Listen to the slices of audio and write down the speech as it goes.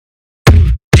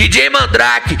DJ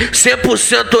Mandrake,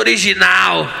 100%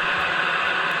 original.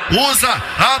 Usa,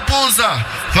 abusa,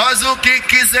 faz o que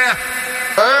quiser.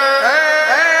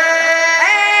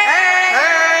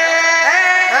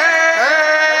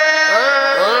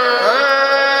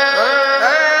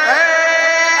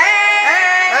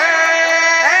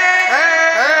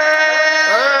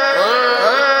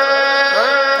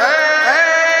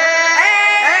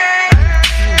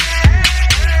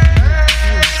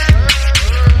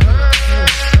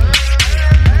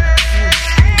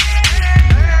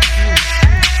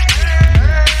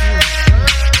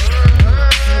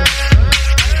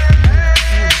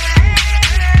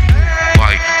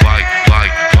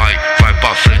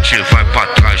 Vai pra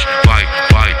trás, vai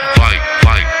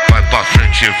pra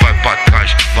frente, vai pra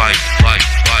trás, vai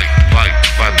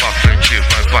pra frente,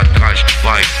 vai pra trás,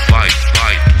 vai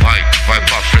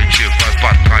pra frente, vai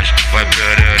pra trás, vai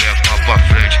perereca pra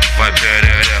frente, vai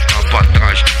perereca pra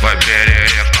trás, vai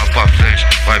perereca pra frente,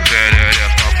 vai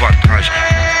perereca pra trás.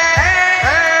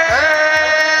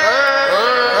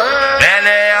 Ela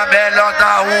é a melhor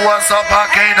da rua, só pra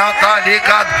quem não tá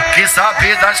ligado, que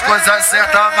sabe das coisas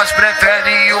certas, mas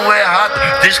prefere o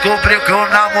errado. Descobriu que o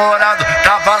namorado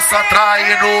tava só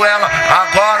traindo ela,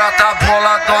 agora tá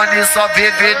boladona e só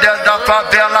vive dentro da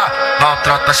favela.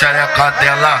 Maltrata a xereca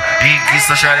dela,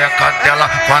 enguiça a xereca dela.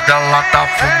 Quando ela tá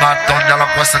fumadona, ela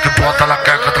gosta que bota, ela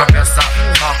quer que atravessa.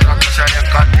 Maltrata a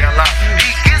xereca dela,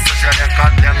 enguiça a xereca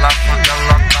dela. Quando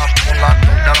ela tá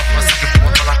boladona, ela gosta que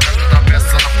bota, ela quer que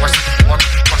atravessa. Ela gosta que bota,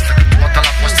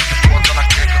 ela gosta que bota, ela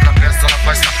quer que atravessa. Ela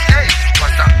gosta, ei,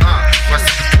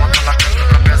 gosta que bota, ela quer que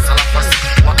atravessa. Ela gosta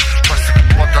que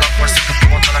bota, ela gosta que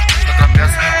bota, ela quer que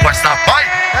atravessa. Gosta, vai!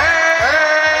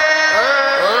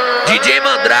 DJ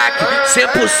Mandrake,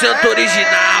 100%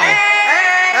 original.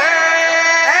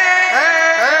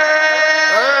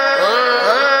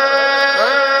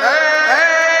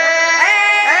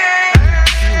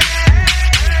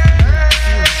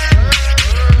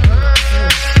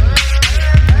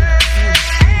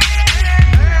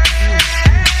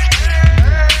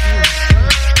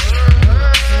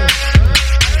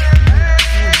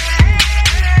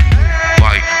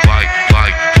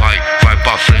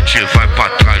 Vai pra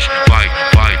trás,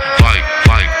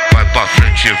 vai pra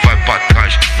frente, vai pra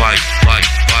trás, vai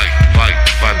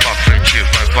pra frente,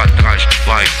 vai pra trás,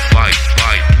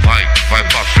 vai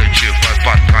pra frente, vai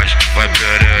pra trás, vai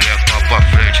perereca pra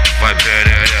frente, vai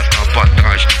perereca pra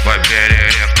trás, vai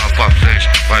perereca pra frente,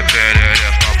 vai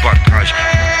perereca pra trás.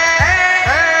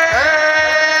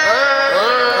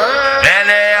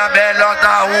 Ela é a melhor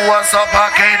da rua, só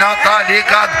pra quem não tá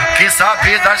ligado, que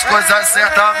sabe das coisas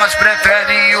certas, mas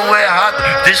prefere o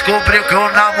errado. Descobriu que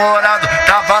o namorado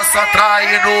tava só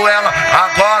traindo ela,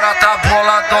 agora tá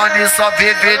boladona e só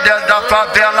vive dentro da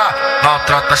favela.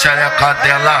 Maltrata a xereca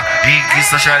dela,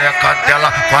 enguiça a xereca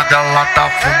dela. Quando ela tá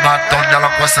fumadona, ela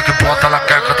gosta que bota, ela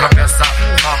quer que atravessa.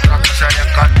 Maltrata a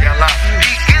xereca dela,